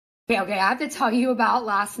Okay, I have to tell you about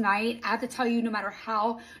last night. I have to tell you, no matter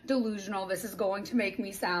how delusional this is going to make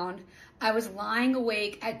me sound, I was lying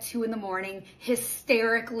awake at 2 in the morning,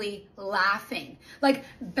 hysterically laughing, like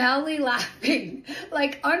belly laughing,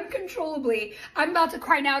 like uncontrollably. I'm about to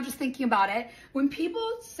cry now just thinking about it. When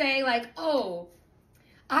people say like, oh,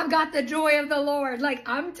 I've got the joy of the Lord, like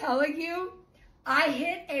I'm telling you, I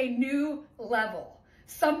hit a new level.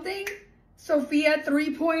 Something Sophia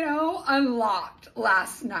 3.0 unlocked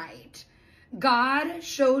last night. God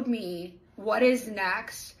showed me what is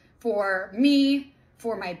next for me,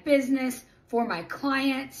 for my business, for my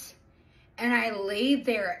clients. And I laid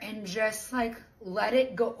there and just like let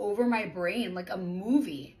it go over my brain like a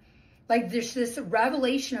movie. Like there's this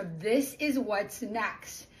revelation of this is what's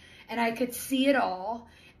next. And I could see it all.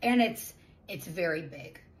 And it's very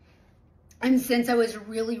big. And since I was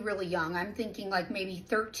really, really young, I'm thinking like maybe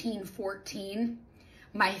 13, 14,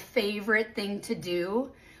 my favorite thing to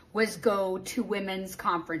do was go to women's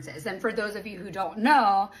conferences. And for those of you who don't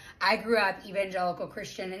know, I grew up evangelical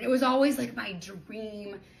Christian, and it was always like my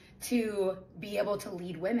dream to be able to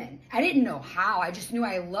lead women. I didn't know how. I just knew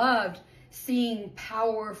I loved seeing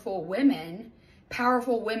powerful women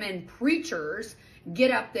preachers get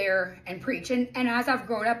up there and preach. And as I've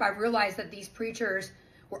grown up, I've realized that these preachers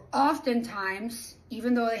were oftentimes,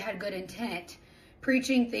 even though they had good intent,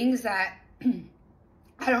 preaching things that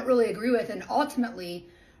I don't really agree with and ultimately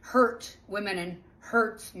hurt women and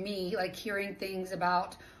hurts me, like hearing things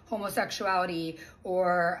about homosexuality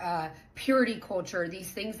or purity culture, these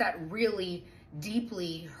things that really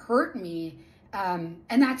deeply hurt me. And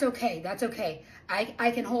that's okay. That's okay.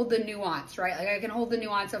 I can hold the nuance, right? Like I can hold the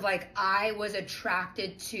nuance of like, I was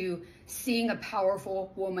attracted to seeing a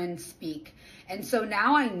powerful woman speak. And so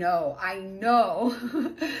now I know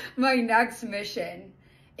my next mission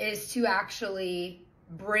is to actually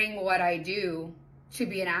bring what I do to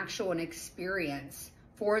be an actual experience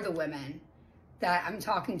for the women that I'm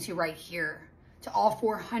talking to right here. To all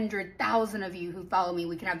 400,000 of you who follow me,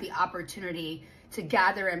 we can have the opportunity to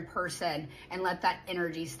gather in person and let that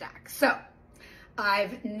energy stack. So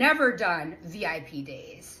I've never done VIP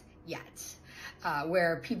days yet,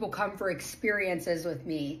 where people come for experiences with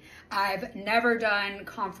me. I've never done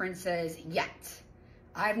conferences yet.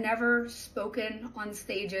 I've never spoken on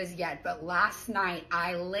stages yet, but last night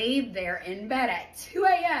I laid there in bed at 2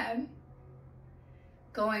 a.m.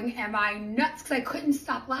 going, am I nuts? Because I couldn't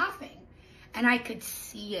stop laughing. And I could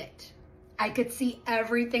see it. I could see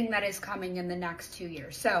everything that is coming in the next 2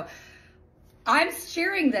 years. So I'm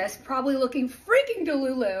sharing this probably looking freaking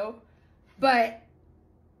delulu, but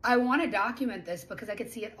I want to document this because I could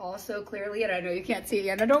see it all so clearly, and I know you can't see it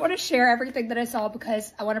yet. I don't want to share everything that I saw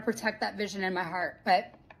because I want to protect that vision in my heart,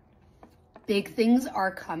 but big things are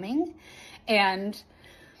coming, and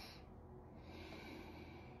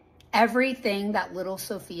everything that little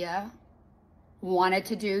Sophia wanted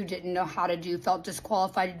to do, didn't know how to do, felt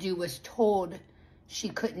disqualified to do, was told she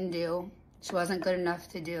couldn't do, she wasn't good enough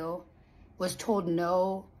to do, was told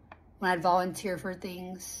no when I'd volunteer for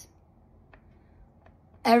things.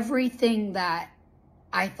 Everything that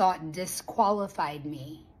I thought disqualified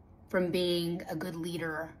me from being a good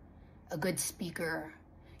leader, a good speaker.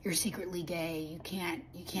 You're secretly gay. You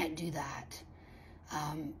can't do that.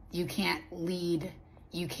 You can't lead.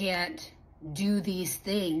 You can't do these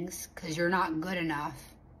things because you're not good enough.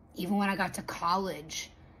 Even when I got to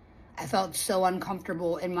college, I felt so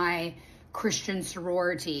uncomfortable in my Christian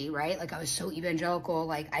sorority, right? Like I was so evangelical.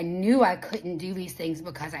 Like I knew I couldn't do these things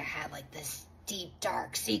because I had like this deep,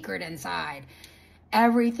 dark secret inside.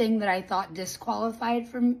 Everything that I thought disqualified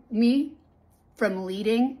from me, from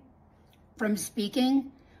leading, from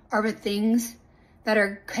speaking, are the things that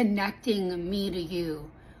are connecting me to you,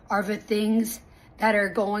 are the things that are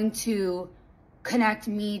going to connect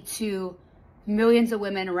me to millions of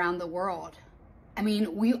women around the world. I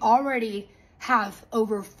mean, we already have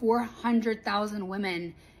over 400,000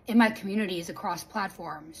 women in my communities across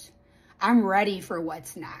platforms. I'm ready for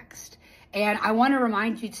what's next. And I want to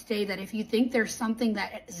remind you today that if you think there's something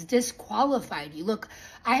that has disqualified you, look,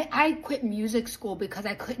 I quit music school because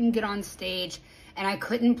I couldn't get on stage and I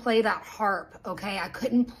couldn't play that harp, okay? I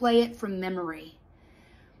couldn't play it from memory.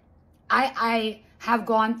 I have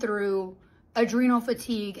gone through adrenal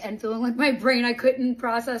fatigue and feeling like my brain, I couldn't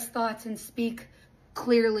process thoughts and speak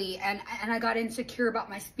clearly. And I got insecure about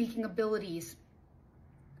my speaking abilities.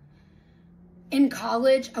 In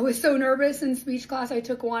college, I was so nervous in speech class. I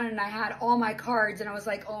took one and I had all my cards and I was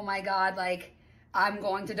like, oh my God, like I'm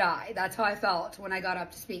going to die. That's how I felt when I got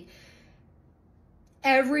up to speak.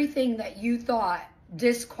 Everything that you thought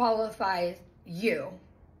disqualifies you,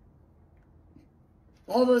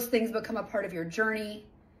 all those things become a part of your journey,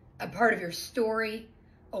 a part of your story,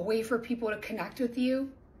 a way for people to connect with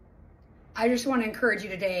you. I just want to encourage you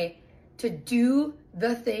today to do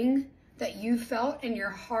the thing that you felt in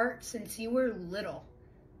your heart since you were little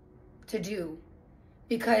to do.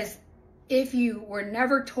 Because if you were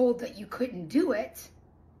never told that you couldn't do it,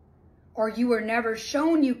 or you were never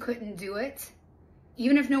shown you couldn't do it,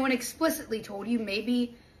 even if no one explicitly told you,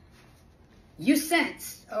 maybe you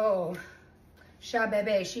sensed, oh,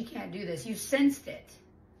 Shabebe, she can't do this. You sensed it.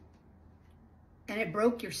 And it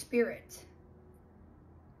broke your spirit.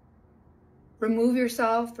 Remove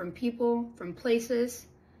yourself from people, from places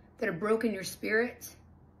that have broken your spirit.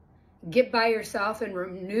 Get by yourself and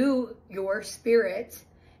renew your spirit.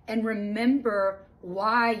 And remember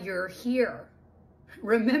why you're here.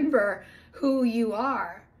 Remember who you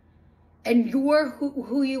are. And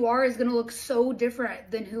who you are is going to look so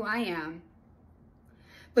different than who I am.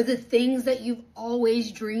 But the things that you've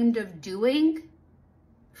always dreamed of doing,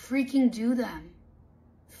 freaking do them.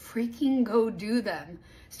 Freaking go do them.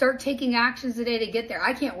 Start taking actions today to get there.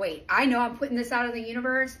 I can't wait. I know I'm putting this out in the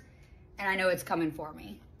universe, and I know it's coming for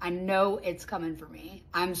me. I know it's coming for me.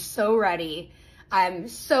 I'm so ready. I'm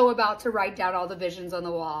so about to write down all the visions on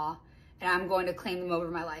the wall, and I'm going to claim them over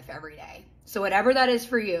my life every day. So whatever that is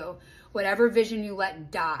for you, whatever vision you let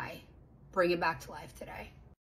die, bring it back to life today.